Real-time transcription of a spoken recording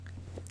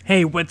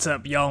Hey, what's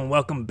up, y'all, and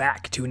welcome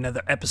back to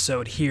another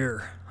episode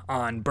here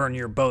on Burn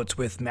Your Boats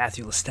with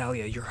Matthew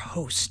Lastalia, your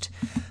host.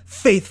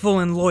 Faithful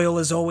and loyal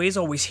as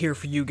always here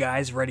for you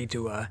guys, ready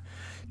to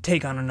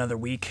take on another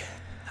week.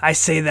 I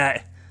say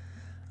that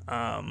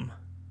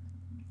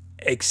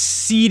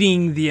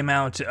exceeding the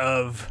amount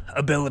of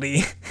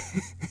ability,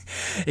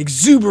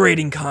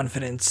 exuberating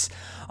confidence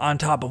on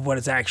top of what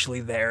is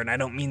actually there, and I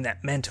don't mean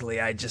that mentally.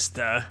 I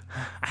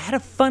had a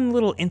fun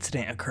little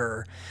incident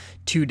occur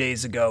 2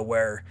 days ago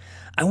where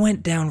I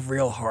went down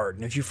real hard.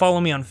 And if you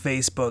follow me on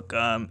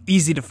Facebook,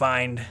 easy to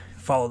find,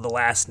 follow the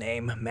last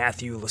name,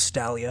 Matthew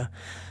Lastalia.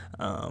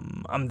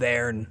 I'm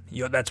there, and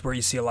that's where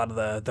you see a lot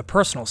of the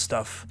personal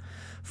stuff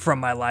from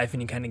my life,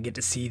 and you kind of get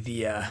to see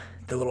the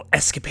little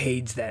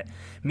escapades that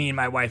me and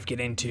my wife get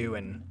into,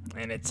 and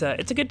it's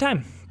a good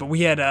time. But we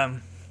had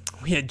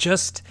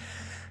just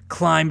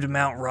climbed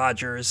Mount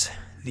Rogers,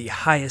 the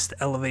highest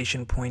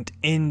elevation point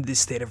in the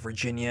state of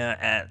Virginia,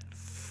 at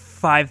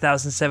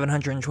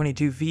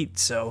 5,722 feet.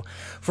 So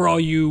for all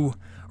you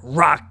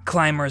rock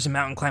climbers and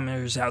mountain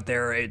climbers out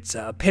there, it's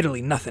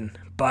piddly nothing.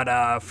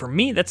 But for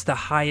me, that's the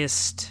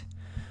highest.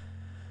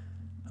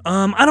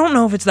 I don't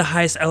know if it's the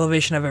highest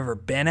elevation I've ever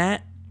been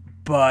at,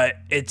 but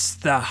it's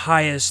the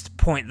highest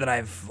point that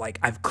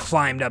I've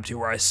climbed up to,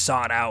 where I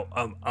sought out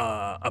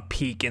a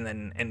peak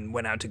and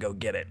went out to go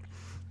get it.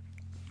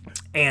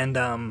 And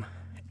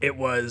it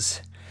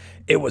was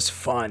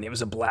fun. It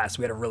was a blast.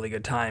 We had a really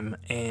good time,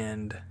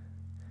 and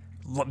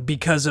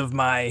because of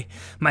my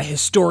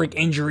historic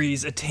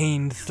injuries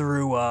attained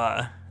through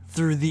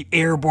the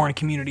airborne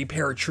community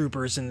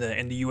paratroopers in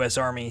the U.S.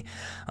 Army,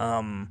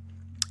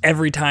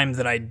 every time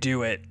that I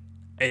do it,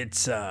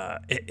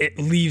 it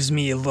leaves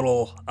me a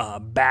little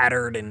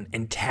battered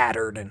and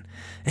tattered and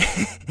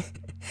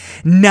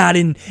not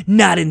in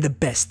the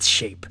best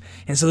shape.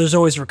 And so there's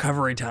always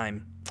recovery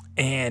time.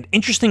 And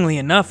interestingly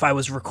enough, I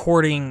was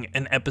recording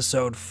an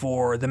episode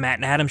for the Matt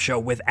and Adam Show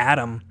with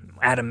Adam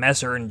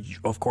Messer, and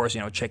of course,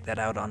 check that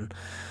out on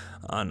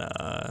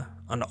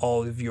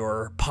all of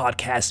your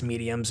podcast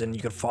mediums, and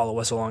you can follow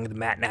us along the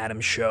Matt and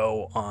Adam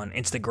Show on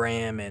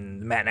Instagram,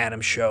 and the Matt and Adam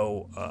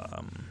Show,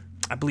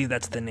 I believe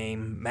that's the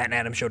name,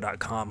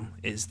 mattandadamshow.com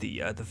is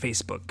the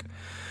Facebook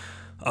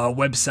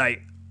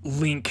website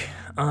link.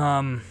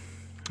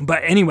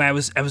 But anyway,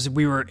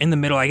 we were in the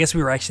middle. I guess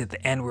we were actually at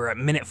the end. We were at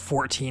minute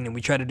 14, and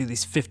we tried to do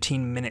these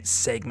 15-minute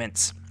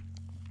segments.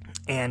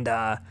 And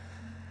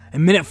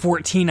in minute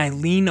 14, I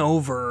lean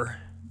over.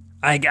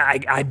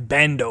 I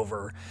bend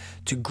over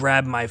to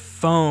grab my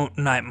phone,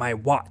 not my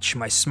watch,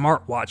 my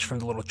smartwatch from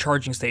the little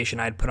charging station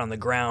I had put on the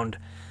ground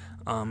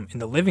in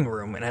the living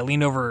room. And I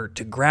leaned over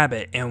to grab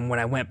it. And when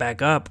I went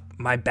back up,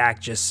 my back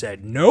just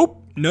said,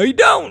 "Nope, no, you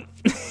don't.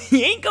 You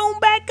ain't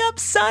going back up,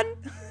 son."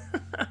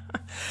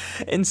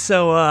 And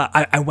so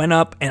I went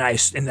up,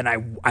 and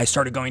then I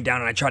started going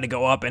down, and I tried to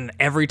go up, and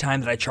every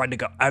time that I tried to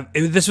go,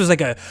 this was like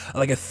a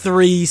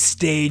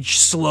 3-stage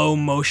slow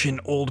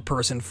motion old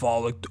person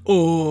fall, like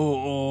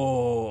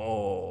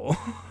oh.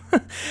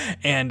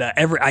 And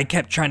I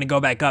kept trying to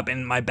go back up,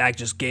 and my back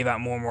just gave out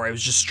more and more. It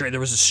was just straight. There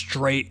was a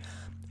straight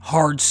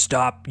hard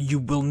stop. You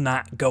will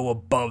not go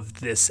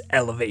above this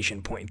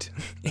elevation point.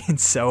 And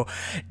so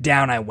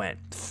down I went.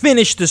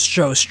 Finished the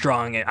show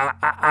strong.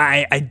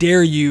 I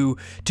dare you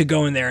to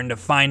go in there and to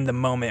find the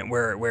moment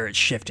where it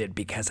shifted,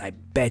 because I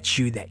bet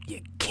you that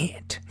you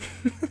can't.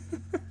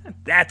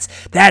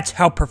 That's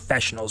how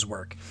professionals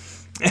work.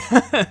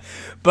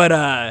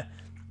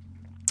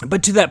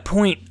 But to that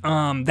point,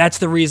 that's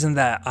the reason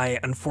that I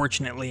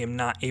unfortunately am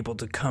not able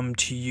to come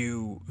to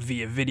you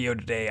via video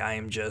today.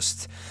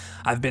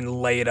 I've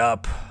been laid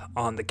up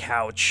on the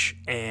couch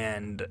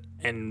and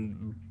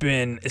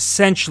been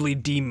essentially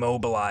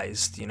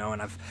demobilized, and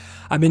I've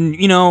been,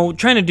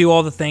 trying to do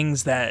all the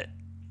things that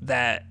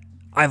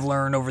I've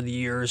learned over the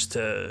years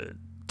to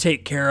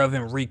take care of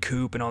and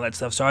recoup and all that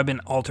stuff. So I've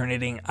been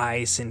alternating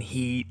ice and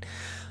heat.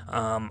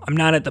 I'm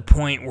not at the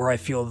point where I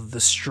feel the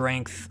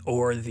strength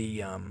or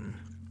the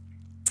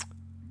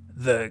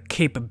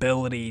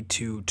capability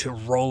to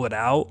roll it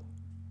out.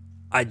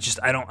 I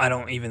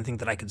don't even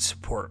think that I could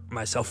support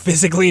myself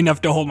physically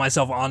enough to hold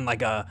myself on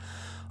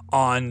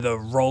on the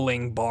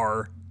rolling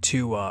bar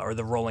or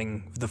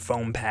the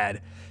foam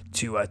pad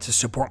to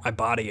support my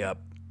body up,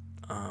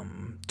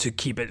 to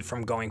keep it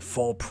from going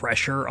full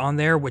pressure on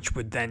there, which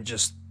would then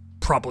just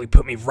probably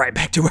put me right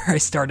back to where I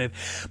started.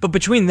 But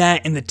between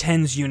that and the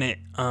TENS unit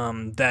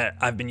that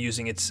I've been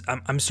using,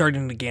 I'm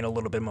starting to gain a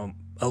little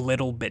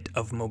bit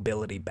of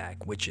mobility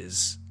back, which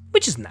is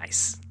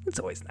nice. It's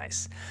always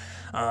nice.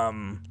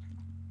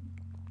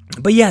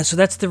 But yeah, so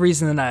that's the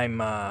reason that I'm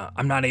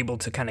not able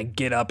to kind of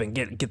get up and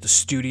get the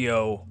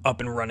studio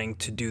up and running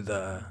to do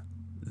the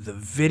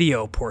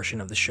video portion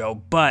of the show.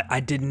 But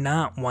I did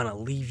not want to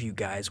leave you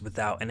guys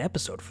without an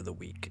episode for the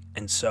week,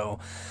 and so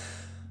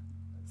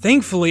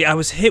thankfully I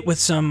was hit with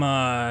some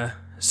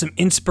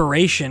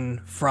inspiration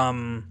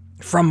from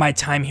my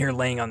time here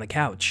laying on the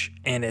couch,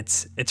 and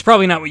it's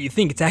probably not what you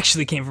think. It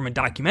actually came from a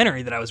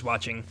documentary that I was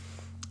watching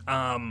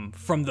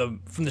from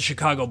the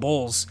Chicago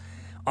Bulls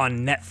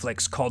on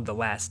Netflix called The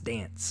Last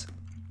Dance.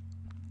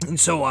 And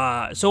so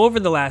over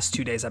the last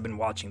 2 days, I've been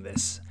watching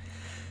this,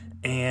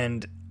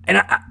 and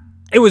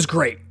it was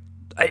great.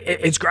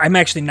 It's great. I'm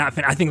actually not.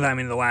 I think that I'm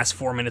in the last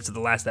 4 minutes of the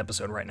last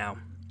episode right now,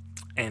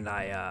 and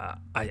I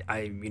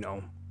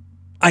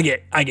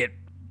get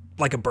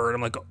like a bird.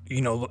 I'm like,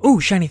 ooh,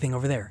 shiny thing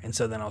over there, and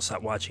so then I'll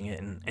stop watching it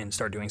and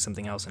start doing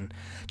something else, and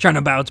trying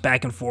to bounce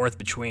back and forth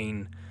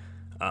between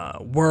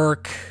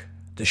work,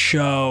 the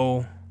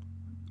show,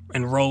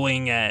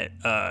 enrolling at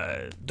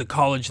the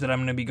college that I'm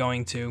going to be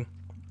going to.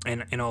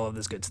 And all of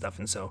this good stuff,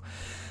 and so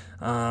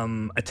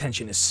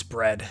attention is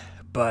spread,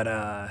 but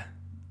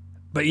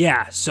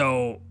yeah,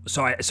 so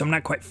I'm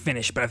not quite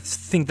finished, but I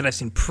think that I've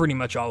seen pretty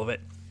much all of it,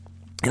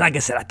 and like I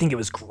said, I think it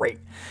was great,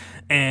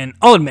 and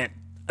I'll admit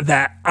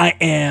that I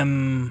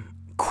am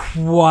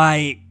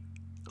quite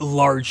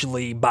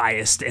largely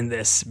biased in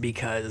this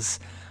because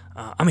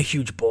I'm a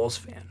huge Bulls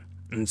fan,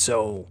 and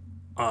so.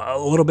 A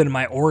little bit of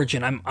my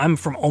origin. I'm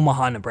from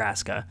Omaha,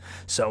 Nebraska,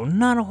 so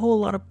not a whole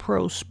lot of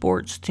pro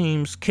sports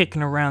teams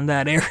kicking around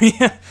that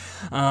area.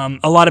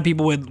 A lot of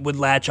people would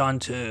latch on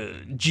to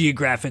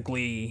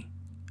geographically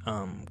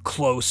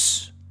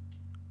close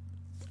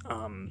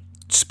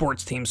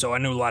sports teams. So I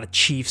knew a lot of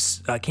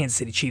Chiefs, Kansas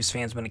City Chiefs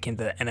fans when it came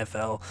to the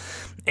NFL,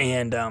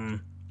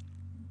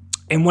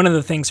 and one of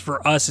the things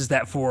for us is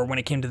that for when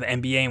it came to the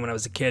NBA and when I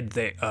was a kid,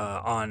 they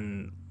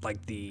on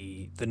like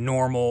the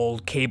normal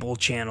cable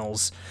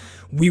channels,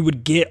 we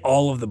would get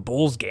all of the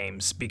Bulls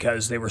games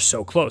because they were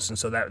so close, and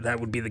so that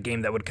would be the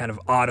game that would kind of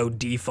auto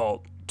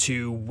default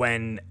to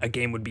when a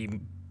game would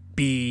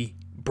be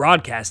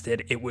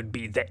broadcasted. It would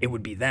be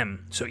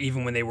them. So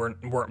even when they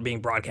weren't being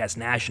broadcast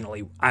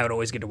nationally, I would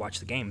always get to watch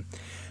the game.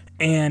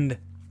 And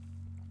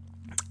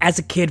as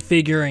a kid,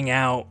 figuring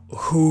out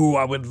who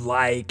I would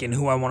like and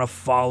who I want to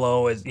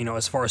follow,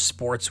 as far as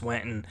sports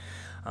went, and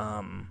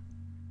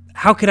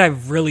how could I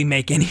really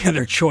make any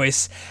other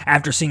choice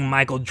after seeing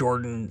Michael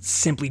Jordan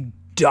simply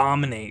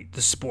dominate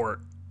the sport?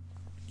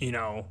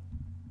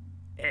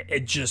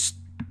 It just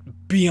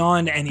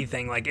beyond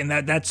anything. Like, and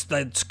that's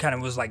kind of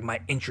was like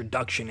my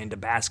introduction into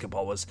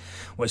basketball was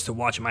to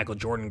watch Michael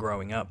Jordan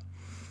growing up,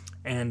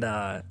 and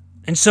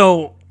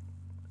so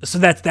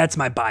that's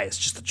my bias.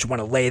 Just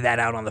want to lay that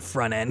out on the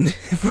front end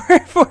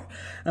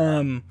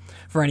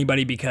for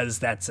anybody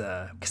because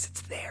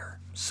it's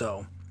there.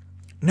 So.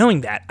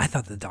 Knowing that, I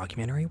thought the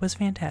documentary was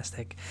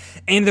fantastic.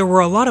 And there were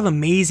a lot of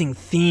amazing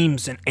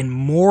themes and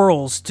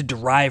morals to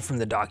derive from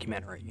the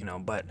documentary,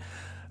 but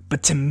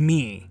to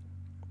me,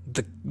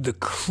 the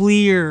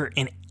clear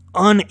and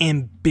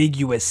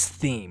unambiguous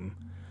theme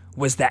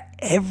was that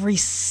every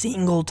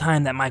single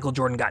time that Michael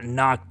Jordan got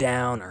knocked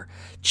down or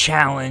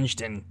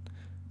challenged, and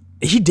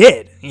he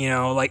did,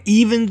 like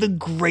even the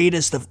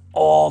greatest of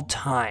all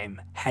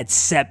time had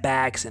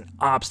setbacks and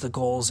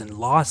obstacles and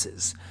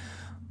losses.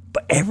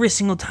 But every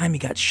single time he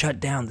got shut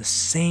down, the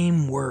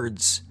same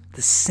words,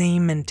 the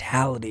same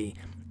mentality,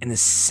 and the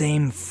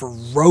same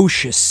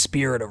ferocious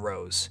spirit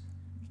arose.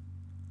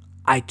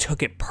 I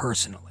took it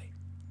personally.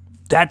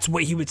 That's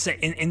what he would say.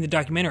 In the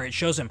documentary, it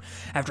shows him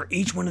after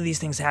each one of these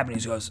things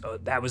happened, he goes, oh,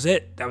 that was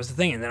it. That was the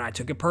thing. And then I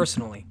took it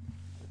personally.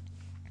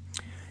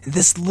 And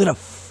this lit a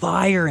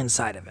fire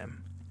inside of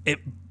him. It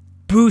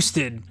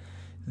boosted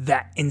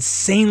that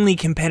insanely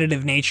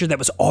competitive nature that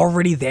was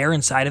already there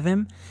inside of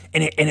him,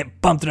 and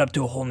it bumped it up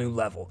to a whole new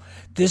level.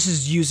 This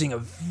is using a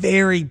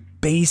very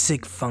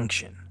basic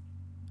function,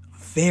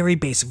 very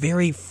basic,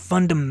 very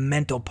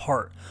fundamental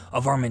part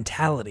of our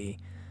mentality,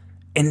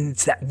 and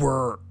it's that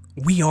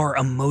we are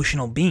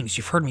emotional beings.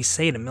 You've heard me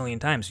say it a million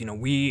times.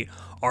 We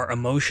are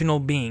emotional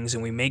beings,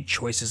 and we make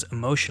choices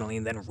emotionally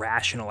and then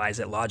rationalize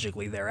it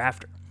logically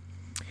thereafter.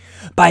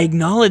 By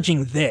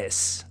acknowledging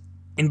this,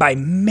 and by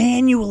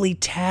manually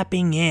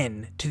tapping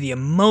in to the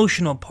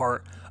emotional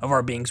part of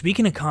our beings, we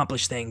can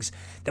accomplish things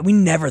that we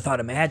never thought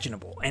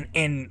imaginable.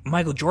 And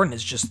Michael Jordan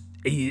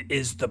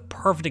is the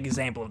perfect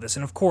example of this.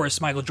 And of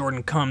course, Michael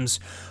Jordan comes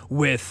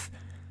with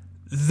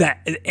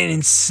an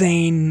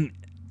insane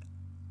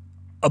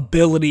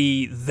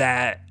ability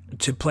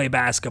to play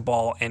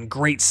basketball and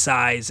great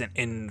size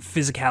and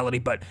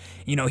physicality, but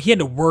he had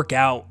to work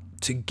out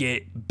to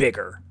get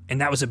bigger. And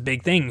that was a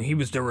big thing.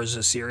 There was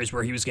a series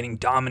where he was getting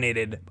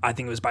dominated, I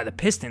think it was by the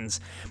Pistons,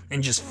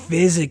 and just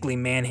physically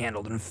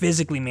manhandled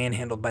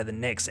by the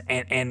Knicks.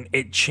 And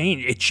it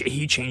changed.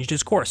 He changed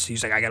his course.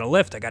 He's like, I got to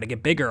lift. I got to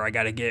get bigger. I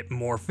got to get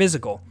more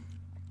physical.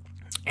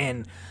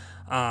 And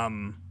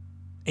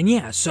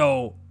yeah,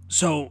 so,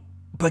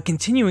 but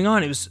continuing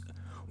on, it was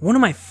one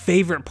of my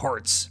favorite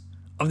parts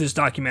of this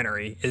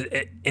documentary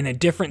in a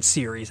different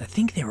series. I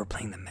think they were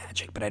playing the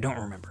Magic, but I don't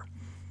remember.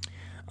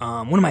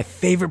 One of my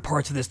favorite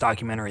parts of this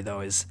documentary,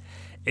 though, is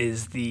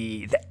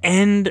the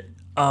end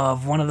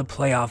of one of the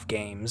playoff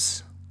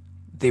games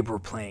they were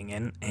playing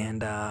in,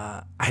 and I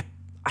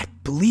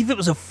believe it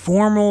was a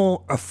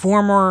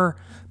former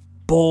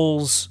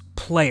Bulls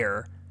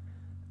player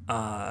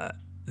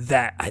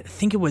that I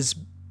think it was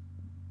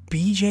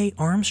B.J.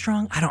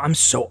 Armstrong. I'm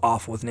so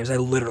awful with names. I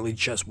literally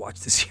just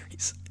watched the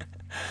series.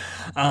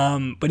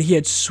 But he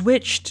had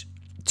switched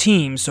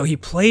teams, so he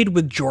played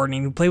with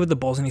Jordan, he played with the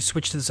Bulls, and he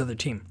switched to this other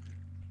team.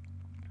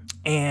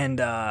 And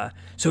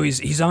so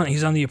he's on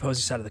the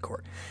opposing side of the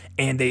court,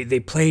 and they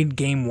played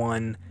game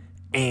one,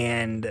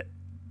 and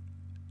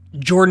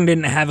Jordan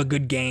didn't have a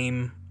good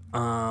game.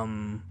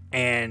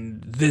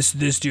 And this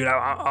dude,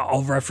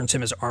 I'll reference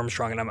him as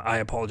Armstrong, and I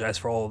apologize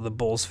for all the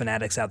Bulls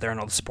fanatics out there and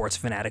all the sports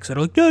fanatics that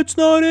are like, that's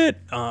not it.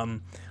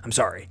 I'm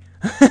sorry.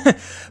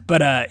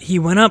 But he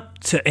went up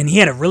to, and he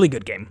had a really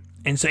good game.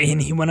 And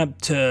he went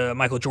up to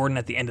Michael Jordan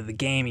at the end of the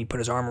game. He put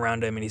his arm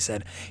around him, and he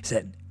said,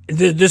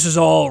 this is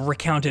all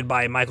recounted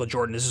by Michael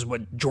Jordan. This is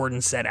what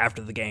Jordan said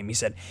after the game. He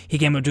said, he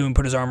came up to him,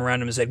 put his arm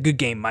around him, and said, good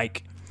game,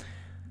 Mike.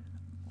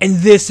 And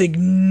this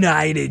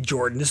ignited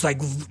Jordan. This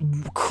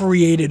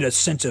created a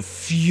sense of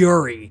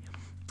fury,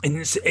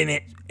 and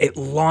it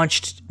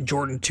launched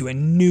Jordan to a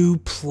new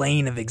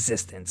plane of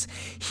existence.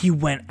 He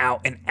went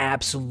out and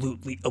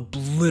absolutely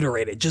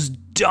obliterated,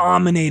 just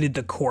dominated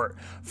the court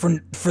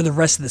for the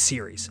rest of the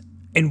series,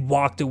 and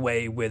walked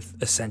away with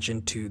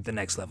ascension to the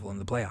next level in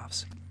the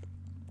playoffs.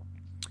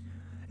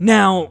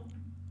 Now,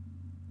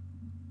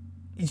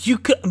 you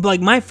could,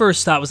 my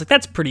first thought was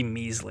that's pretty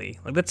measly.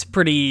 That's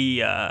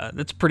pretty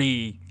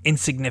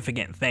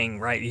insignificant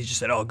thing, right? He just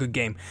said, oh, good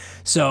game.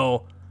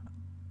 So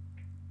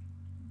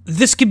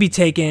this could be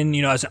taken,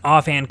 as an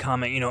offhand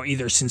comment,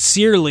 either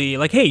sincerely,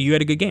 hey, you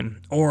had a good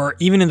game, or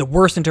even in the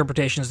worst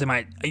interpretations, they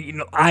might,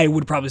 I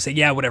would probably say,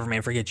 yeah, whatever,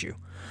 man, forget you.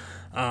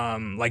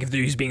 If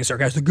he's being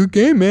sarcastic, good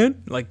game,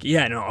 man.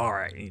 Yeah, no, all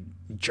right, you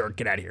jerk,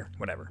 get out of here,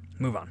 whatever,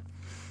 move on.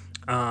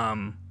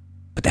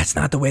 But that's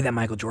not the way that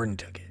Michael Jordan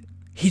took it.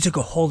 He took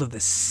a hold of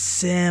this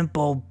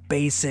simple,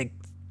 basic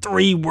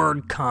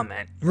 3-word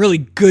comment, really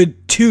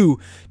good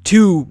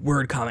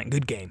two-word comment,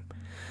 good game,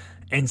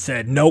 and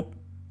said, nope,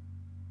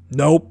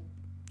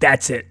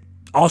 that's it.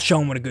 I'll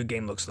show him what a good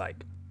game looks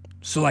like.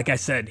 So like I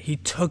said, he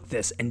took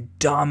this and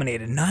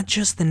dominated not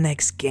just the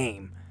next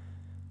game,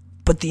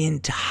 but the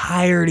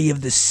entirety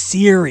of the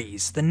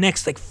series. The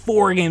next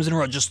 4 games in a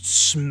row, just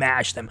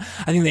smashed them.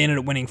 I think they ended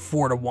up winning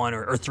 4-1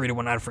 or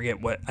 3-1. I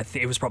forget what. I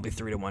think it was probably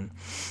 3-1.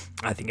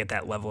 I think at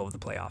that level of the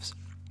playoffs.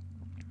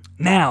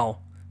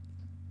 Now,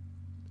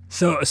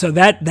 so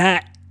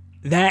that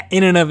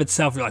in and of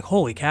itself, you're like,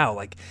 holy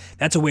cow!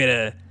 That's a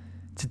way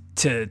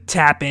to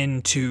tap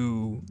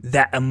into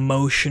that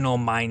emotional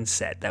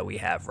mindset that we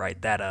have,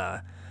 right?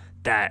 That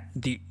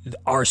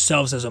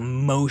ourselves as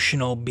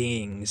emotional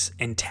beings,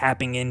 and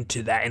tapping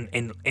into that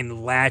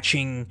and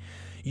latching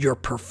your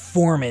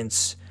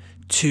performance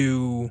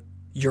to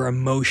your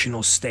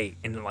emotional state,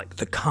 and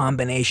the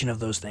combination of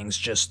those things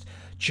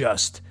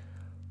just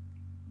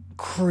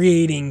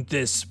creating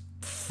this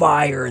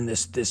fire and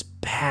this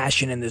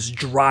passion and this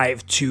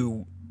drive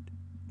to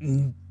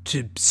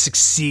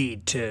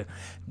succeed,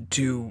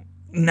 to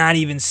not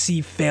even see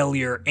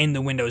failure in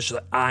the window. It's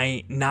just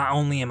not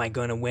only am I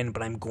going to win,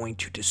 but I'm going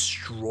to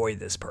destroy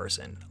this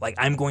person.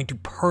 I'm going to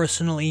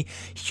personally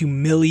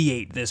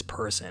humiliate this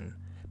person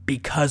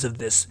because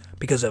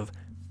of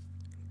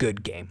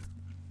good game.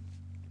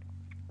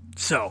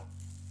 So,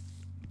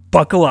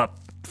 buckle up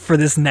for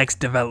this next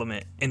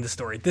development in the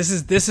story. This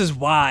is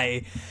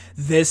why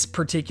this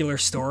particular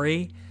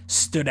story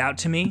stood out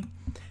to me.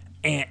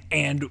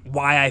 And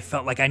why I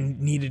felt like I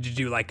needed to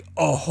do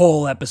a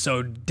whole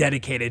episode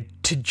dedicated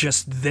to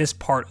just this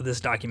part of this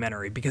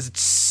documentary, because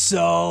it's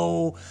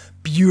so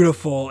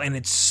beautiful and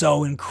it's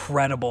so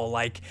incredible.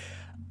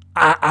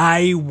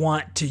 I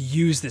want to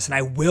use this, and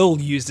I will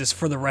use this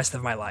for the rest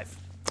of my life.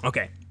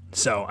 Okay,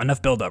 so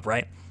enough build up,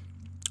 right?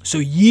 So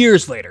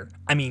years later,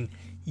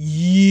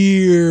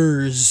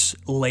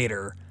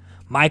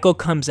 Michael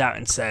comes out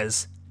and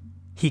says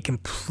he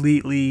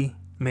completely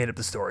made up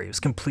the story. It was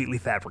completely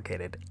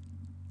fabricated.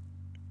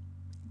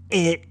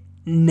 It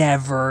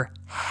never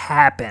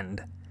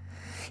happened.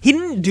 He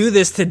didn't do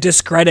this to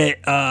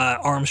discredit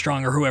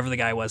Armstrong or whoever the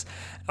guy was,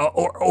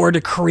 or to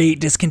create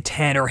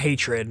discontent or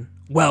hatred.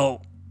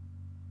 Well,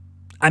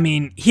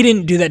 he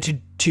didn't do that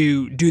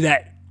to do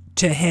that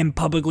to him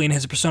publicly in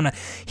his persona.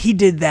 He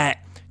did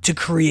that to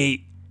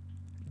create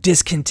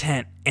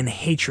discontent and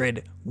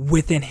hatred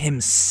within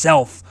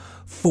himself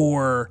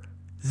for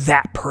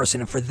that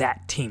person and for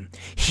that team.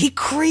 He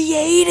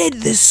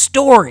created this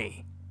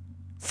story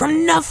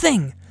from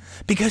nothing,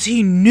 because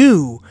he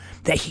knew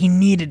that he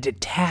needed to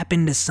tap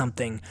into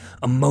something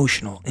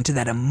emotional, into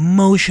that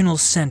emotional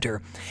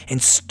center,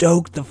 and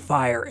stoke the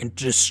fire and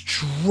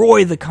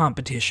destroy the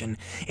competition,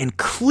 and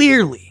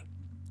clearly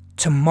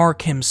to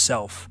mark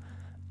himself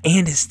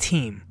and his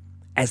team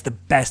as the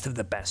best of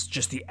the best,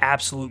 just the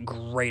absolute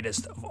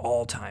greatest of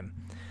all time.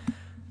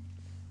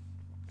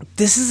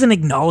 This is an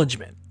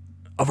acknowledgement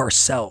of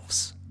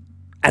ourselves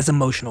as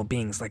emotional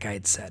beings, like I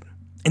had said.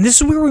 And this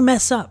is where we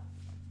mess up.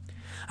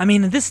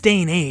 In this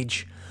day and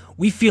age,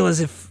 we feel as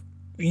if,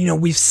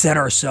 we've set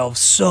ourselves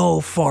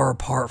so far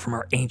apart from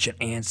our ancient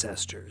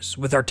ancestors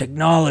with our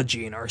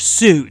technology and our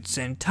suits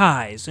and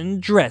ties and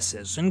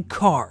dresses and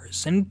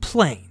cars and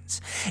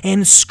planes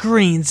and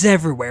screens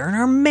everywhere and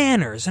our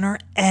manners and our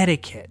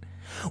etiquette.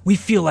 We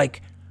feel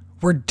like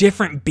We're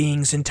different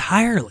beings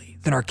entirely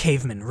than our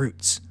caveman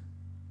roots.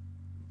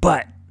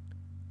 But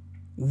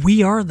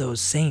we are those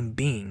same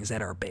beings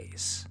at our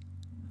base.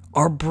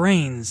 Our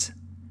brains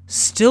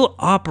still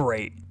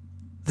operate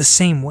the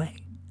same way.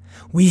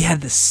 We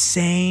have the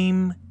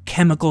same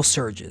chemical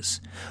surges.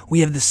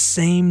 We have the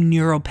same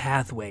neural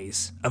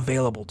pathways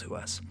available to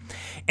us.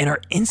 And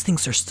our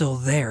instincts are still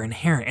there,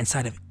 inherent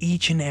inside of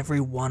each and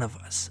every one of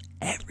us.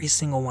 Every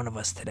single one of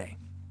us today.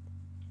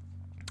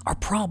 Our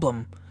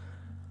problem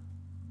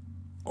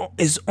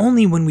is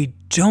only when we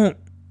don't.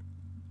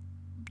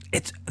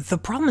 The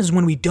problem is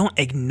when we don't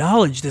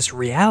acknowledge this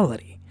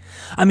reality.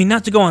 I mean,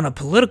 not to go on a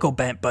political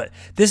bent, but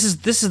this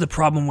is the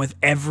problem with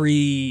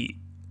every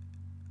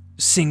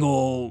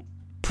single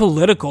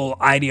political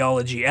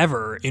ideology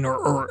ever,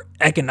 or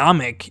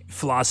economic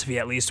philosophy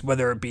at least,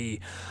 whether it be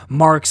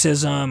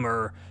Marxism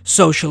or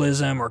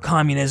socialism or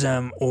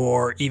communism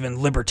or even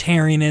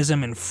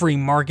libertarianism and free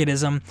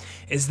marketism,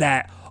 is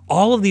that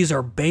all of these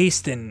are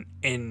based in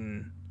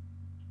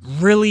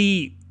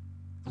really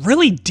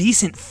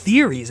decent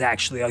theories,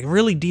 actually, like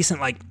really decent.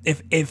 Like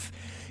if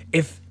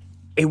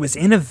it was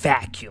in a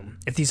vacuum,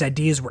 if these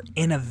ideas were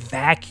in a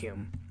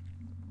vacuum,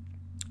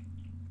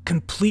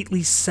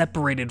 completely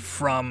separated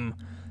from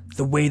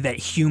the way that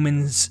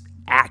humans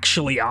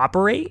actually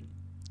operate,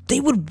 they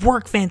would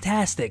work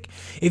fantastic.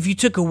 If you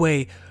took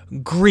away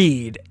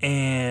greed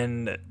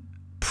and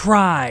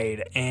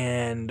pride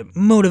and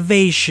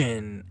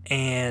motivation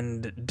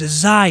and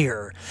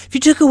desire, if you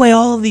took away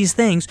all of these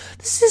things,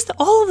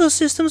 all of those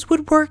systems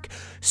would work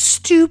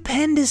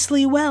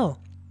stupendously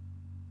well.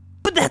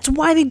 But that's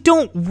why they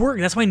don't work.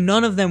 That's why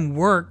none of them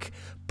work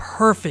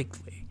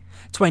perfectly.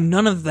 That's why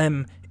none of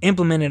them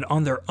implemented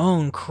on their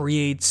own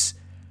creates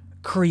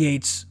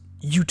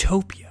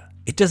utopia.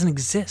 It doesn't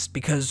exist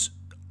because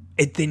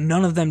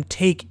none of them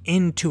take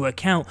into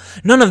account,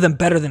 none of them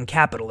better than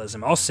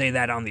capitalism. I'll say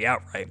that on the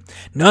outright.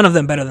 None of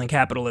them better than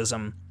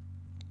capitalism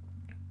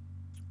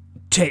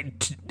to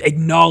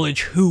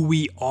acknowledge who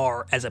we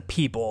are as a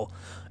people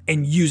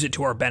and use it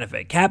to our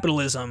benefit.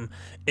 Capitalism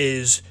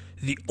is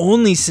the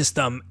only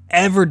system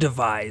ever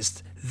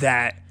devised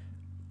that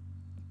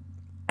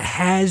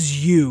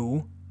has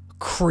you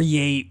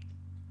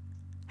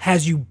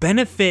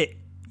benefit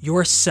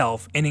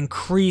yourself and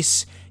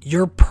increase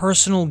your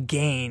personal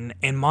gain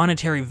and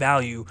monetary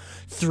value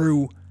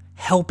through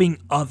helping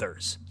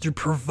others, through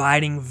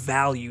providing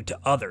value to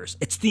others.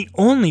 It's the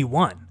only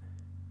one.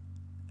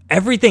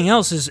 Everything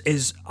else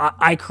is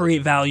I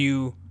create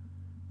value,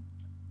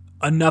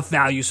 enough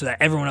value so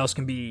that everyone else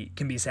can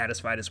be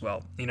satisfied as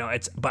well.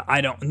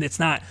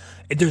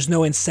 There's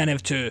no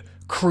incentive to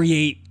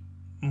create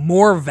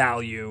more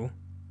value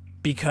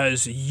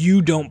because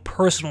you don't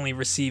personally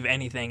receive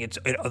anything.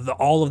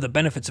 All of the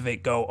benefits of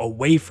it go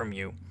away from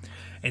you.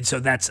 And so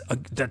that's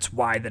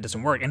why that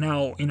doesn't work. And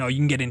now, you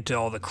can get into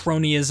all the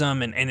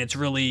cronyism and it's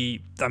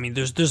really,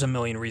 there's a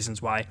million reasons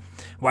why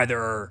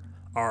there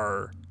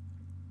are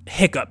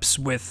hiccups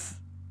with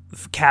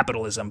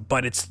capitalism,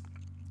 but it's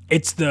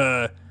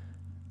the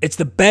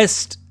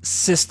best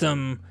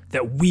system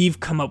that we've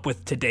come up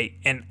with to date.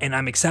 And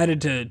I'm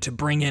excited to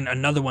bring in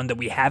another one that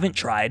we haven't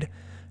tried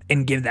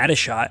and give that a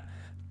shot,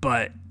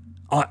 but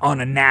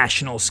on a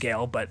national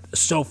scale. But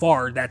so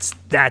far, that's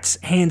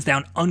hands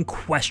down,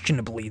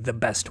 unquestionably the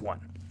best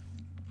one.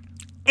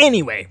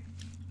 Anyway,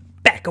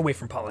 back away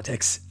from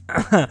politics.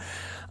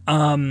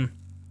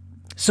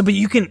 So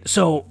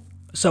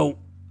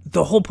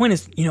the whole point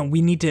is,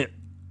 we need to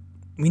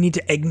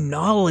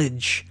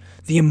acknowledge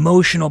the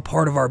emotional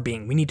part of our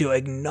being. We need to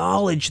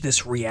acknowledge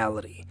this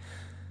reality.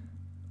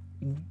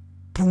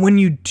 But when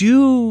you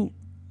do,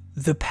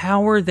 the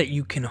power that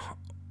you can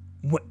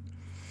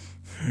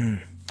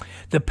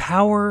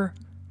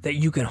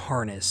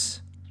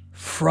harness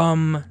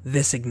from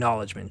this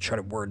acknowledgement, try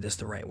to word this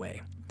the right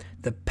way,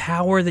 the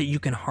power that you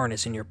can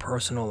harness in your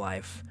personal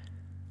life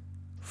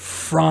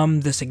from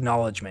this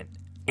acknowledgement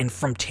and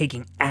from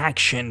taking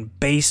action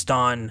based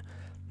on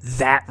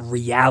that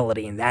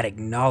reality and that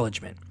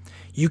acknowledgement,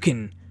 you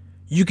can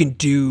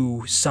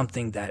do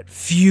something that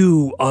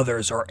few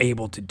others are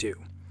able to do.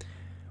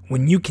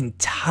 When you can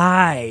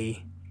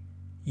tie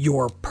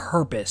your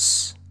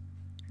purpose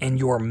and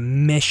your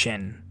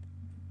mission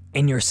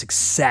and your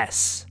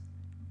success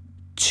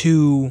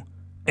to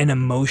an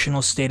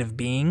emotional state of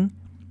being,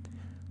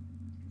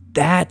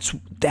 that's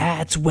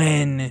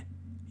when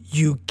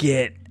you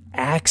get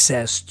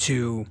access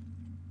to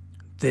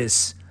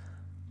this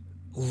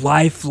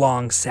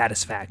lifelong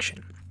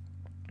satisfaction.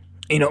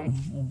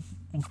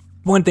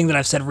 One thing that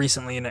I've said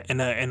recently in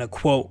a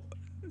quote,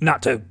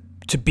 not to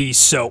be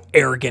so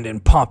arrogant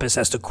and pompous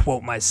as to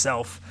quote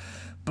myself,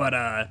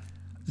 but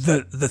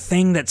the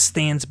thing that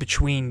stands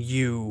between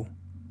you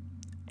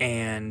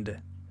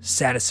and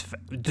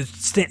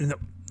satisfaction.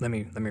 Let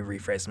me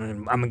rephrase.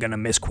 I'm gonna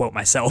misquote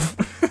myself.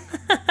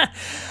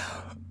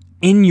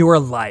 In your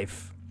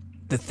life,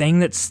 the thing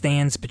that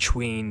stands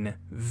between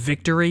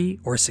victory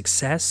or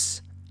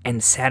success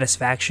and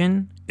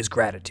satisfaction is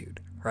gratitude,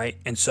 right?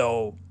 And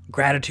so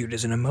Gratitude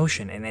is an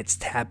emotion, and it's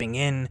tapping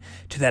in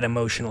to that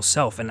emotional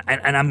self. And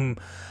I'm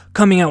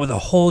coming out with a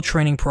whole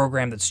training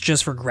program that's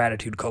just for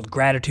gratitude, called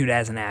Gratitude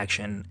as an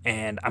Action.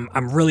 And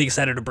I'm really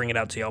excited to bring it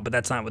out to y'all, but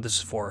that's not what this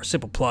is for.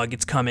 Simple plug,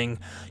 it's coming.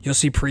 You'll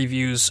see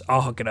previews.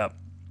 I'll hook it up.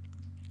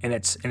 And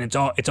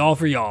it's all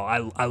for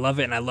y'all. I love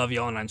it, and I love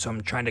y'all, and so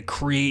I'm trying to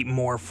create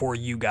more for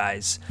you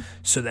guys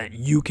so that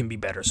you can be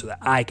better, so that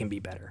I can be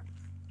better.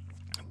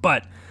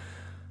 But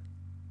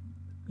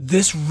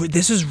this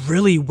is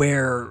really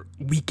where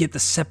we get the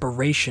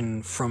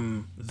separation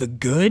from the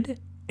good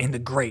and the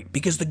great,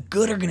 because the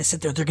good are going to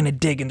sit there, they're going to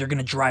dig, and they're going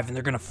to drive, and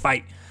they're going to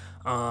fight,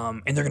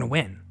 and they're going to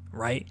win,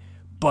 right?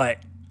 But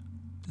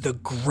the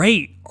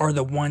great are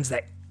the ones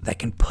that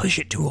can push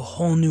it to a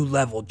whole new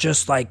level,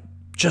 just like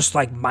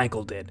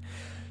Michael did,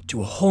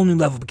 to a whole new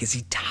level, because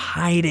he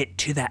tied it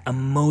to that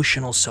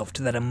emotional self,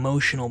 to that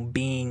emotional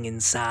being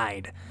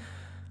inside.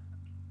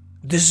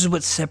 This is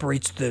what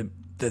separates the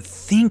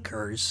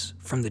thinkers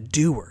from the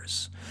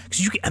doers.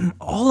 Because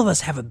all of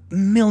us have a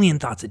million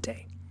thoughts a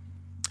day.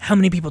 How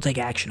many people take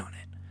action on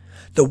it?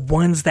 The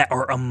ones that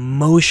are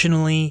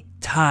emotionally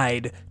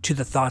tied to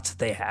the thoughts that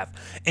they have.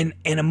 And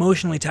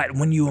emotionally tied,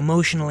 when you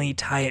emotionally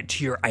tie it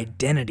to your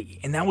identity,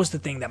 and that was the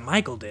thing that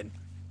Michael did,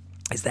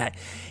 is that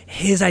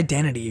his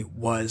identity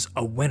was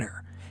a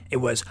winner. It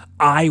was,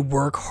 I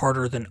work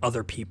harder than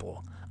other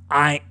people.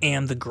 I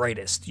am the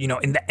greatest,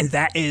 and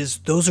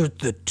those are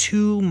the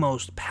two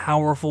most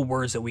powerful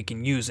words that we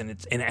can use, and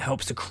it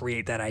helps to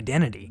create that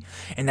identity.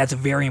 And that's a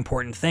very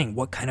important thing.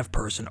 What kind of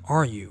person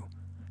are you?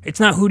 It's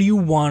not who do you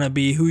want to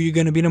be, who you're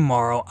going to be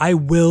tomorrow. I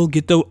will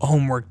get the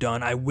homework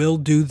done. I will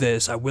do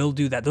this. I will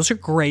do that. Those are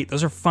great.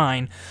 Those are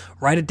fine.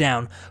 Write it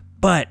down.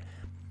 But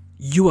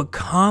you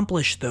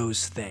accomplish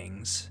those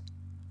things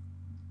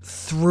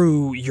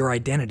through your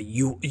identity.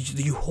 You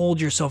hold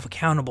yourself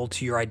accountable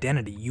to your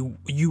identity.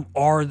 You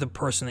are the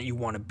person that you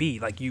want to be.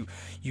 Like you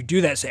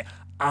do that. Say,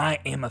 I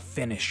am a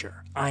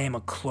finisher. I am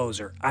a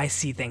closer. I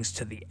see things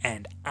to the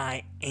end.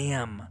 I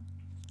am.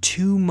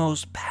 Two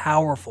most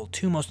powerful,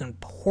 two most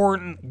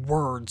important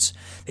words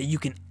that you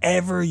can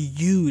ever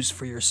use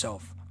for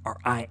yourself are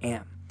I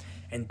am.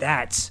 And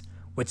that's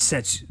what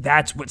sets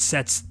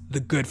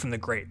the good from the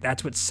great.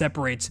 That's what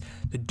separates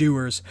the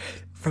doers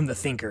from the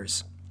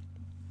thinkers.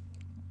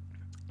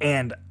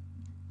 And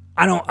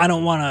I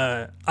don't want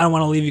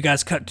to leave you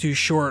guys cut too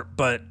short,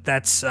 but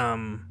that's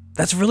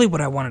really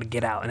what I wanted to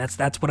get out, and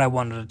that's what I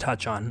wanted to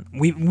touch on.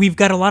 We've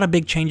got a lot of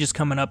big changes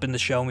coming up in the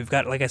show, and we've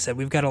got, like I said,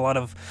 we've got a lot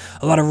of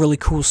really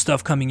cool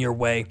stuff coming your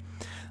way.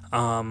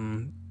 I'll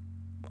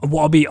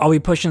be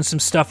pushing some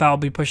stuff out. I'll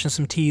be pushing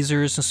some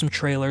teasers and some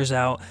trailers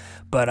out.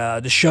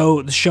 But the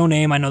show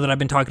name, I know that I've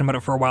been talking about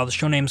it for a while. The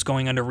show name's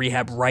going under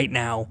rehab right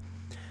now,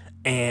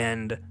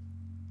 and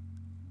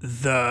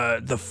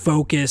the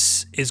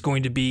focus is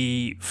going to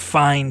be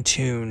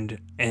fine-tuned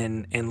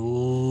and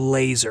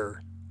laser,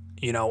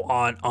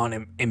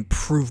 on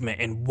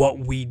improvement and what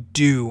we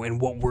do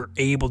and what we're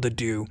able to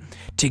do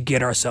to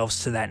get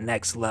ourselves to that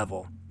next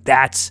level.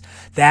 That's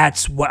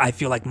what I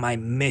feel like my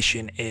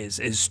mission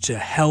is to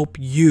help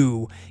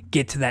you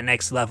get to that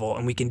next level,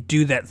 and we can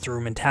do that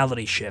through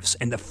mentality shifts.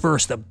 And the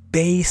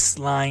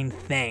baseline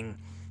thing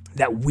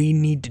that we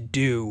need to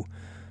do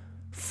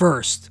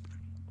first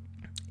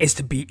is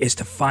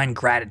to find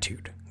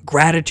gratitude.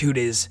 Gratitude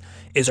is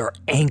our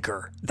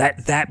anchor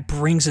that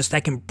brings us,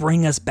 that can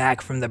bring us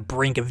back from the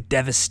brink of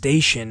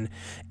devastation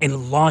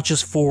and launch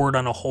us forward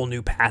on a whole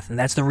new path. And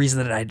that's the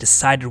reason that I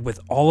decided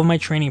with all of my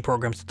training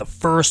programs that the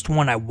first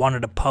one I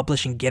wanted to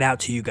publish and get out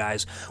to you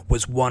guys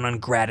was one on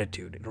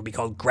gratitude. It'll be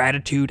called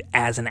Gratitude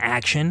as an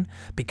Action,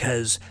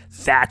 because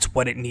that's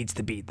what it needs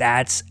to be.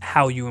 That's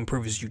how you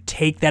improve, is you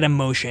take that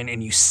emotion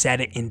and you set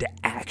it into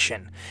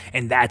action.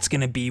 And that's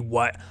going to be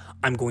what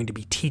I'm going to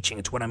be teaching.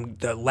 It's what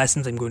the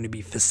lessons I'm going to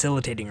be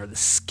facilitating, or the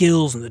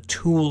skills and the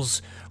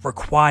tools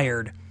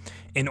required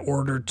in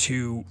order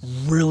to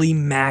really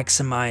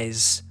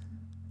maximize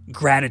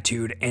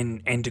gratitude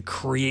and to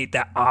create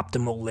that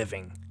optimal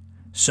living.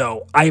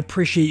 So I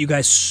appreciate you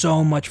guys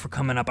so much for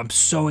coming up. I'm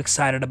so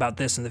excited about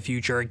this in the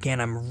future. Again,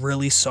 I'm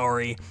really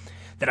sorry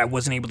that I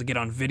wasn't able to get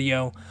on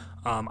video.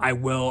 I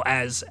will,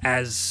 as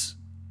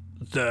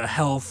the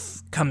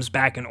health comes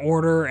back in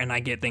order and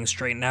I get things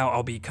straightened out,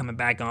 I'll be coming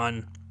back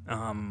on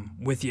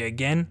with you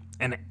again.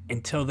 And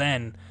until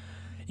then,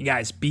 you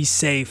guys be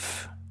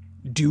safe,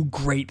 do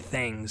great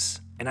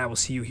things, and I will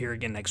see you here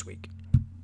again next week.